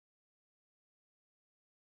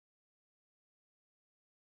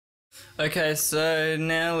Okay, so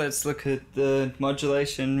now let's look at the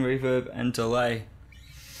modulation, reverb and delay.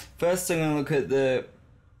 First I'm going to look at the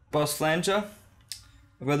Boss Flanger.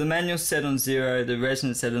 I've got the manual set on 0, the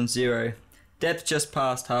resonance set on 0, depth just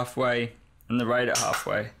past halfway and the rate at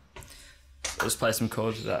halfway. I'll just play some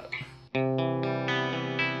chords with that.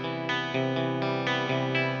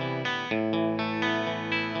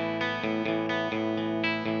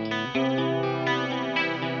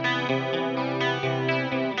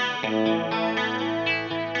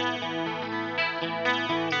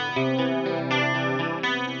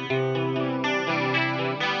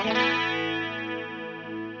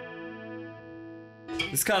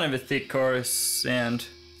 It's kind of a thick chorus sound,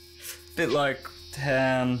 a bit like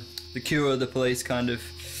the Cure or the Police kind of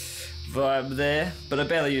vibe there, but I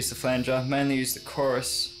barely use the flanger, I mainly use the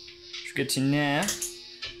chorus, which we'll get to now.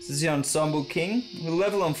 This is the Ensemble King. We'll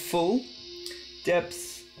level on full,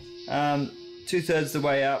 depth 2/3 the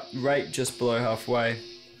way up, rate just below halfway.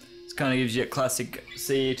 This kind of gives you a classic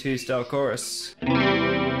CE2 style chorus.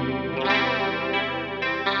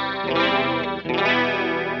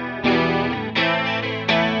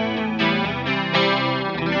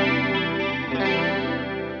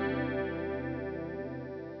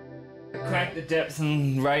 Crank the depth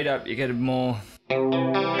and rate up, you get it more.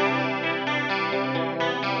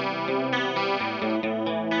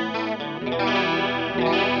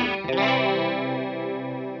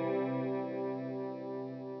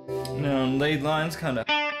 Now on lead lines, kind of.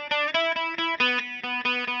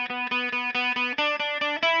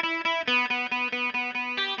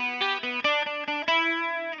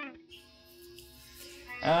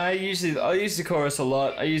 I use the chorus a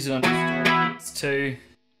lot. I use it on it's too.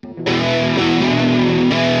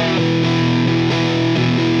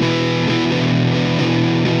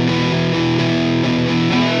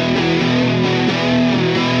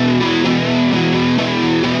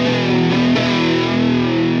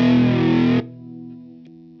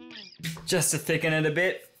 Just to thicken it a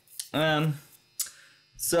bit.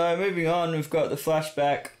 So moving on, we've got the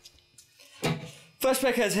Flashback.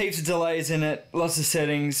 Flashback has heaps of delays in it, lots of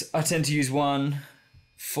settings. I tend to use one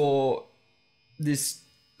for this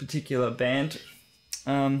particular band,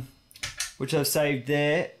 which I've saved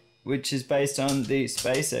there, which is based on the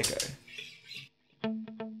Space Echo.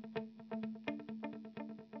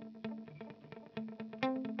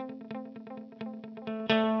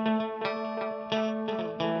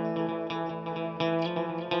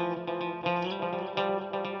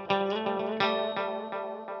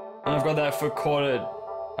 And I've got that for quarter,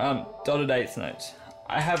 dotted eighth notes.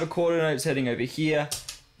 I have a quarter note setting over here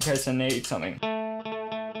in case I need something.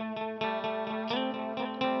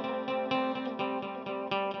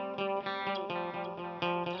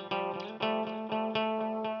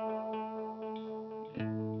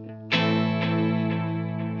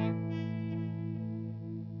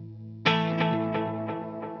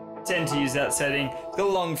 Tend to use that setting. It's got a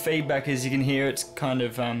long feedback, as you can hear. It's kind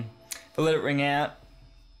of, if I let it ring out,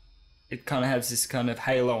 it kind of has this kind of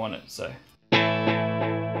halo on it, so.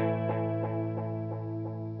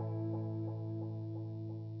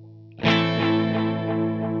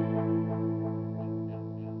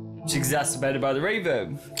 It's exacerbated by the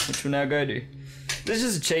reverb, which we'll now go to. This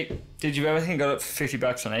is a cheap Digitech. I think I got it for 50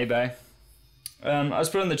 bucks on eBay. I was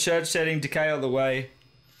put on the church setting, decay all the way,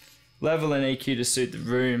 level and EQ to suit the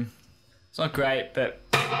room. It's not great, but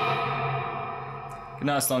a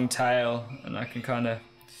nice long tail, and I can kind of,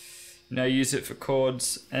 use it for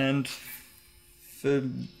chords and for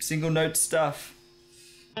single note stuff.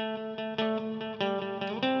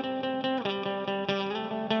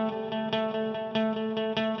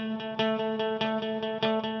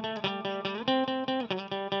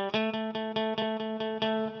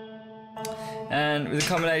 And with a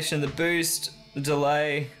combination of the boost, the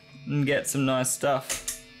delay, and get some nice stuff.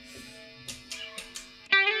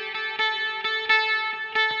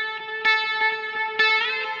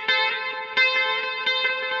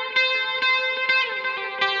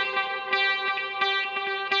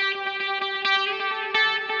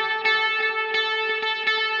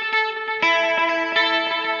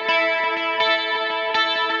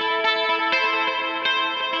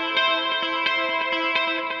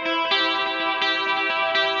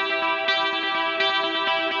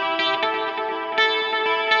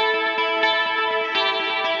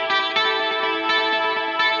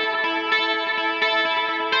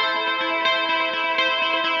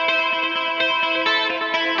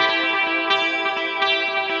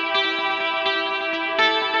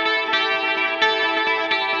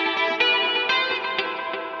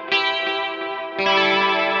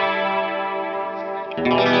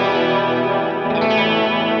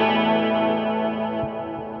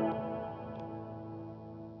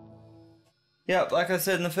 Yep, like I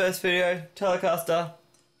said in the first video, Telecaster,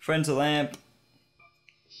 Frenzel amp.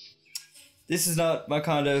 This is not my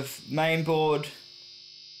kind of main board,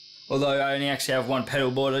 although I only actually have one pedal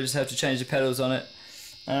board, I just have to change the pedals on it.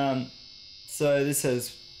 So this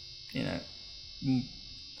has, you know,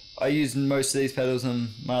 I use most of these pedals on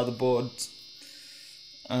my other boards,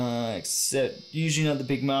 except usually not the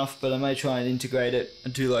big muff, but I may try and integrate it. I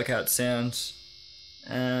do like how it sounds.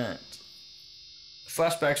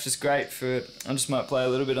 Flashback's just great for, I just might play a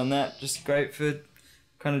little bit on that, just great for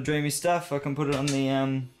kind of dreamy stuff. I can put it on the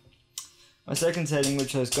my second setting,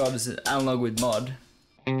 which I've got is an analog with mod.